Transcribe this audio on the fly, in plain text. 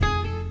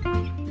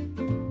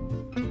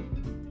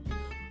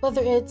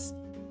Whether it's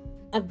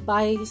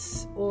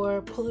advice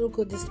or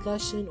political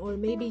discussion or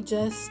maybe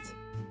just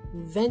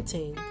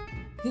venting,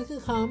 you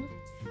can come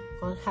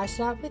on Hash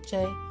It Out with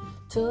Jay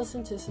to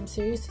listen to some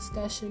serious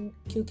discussion,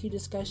 kooky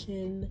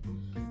discussion,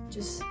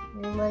 just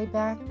lay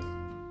back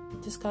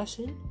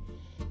discussion,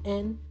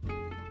 and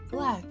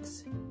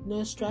relax.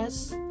 No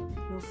stress,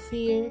 no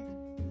fear,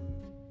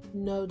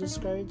 no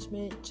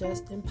discouragement,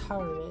 just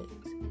empowerment.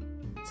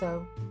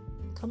 So,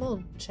 come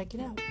on, check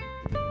it out.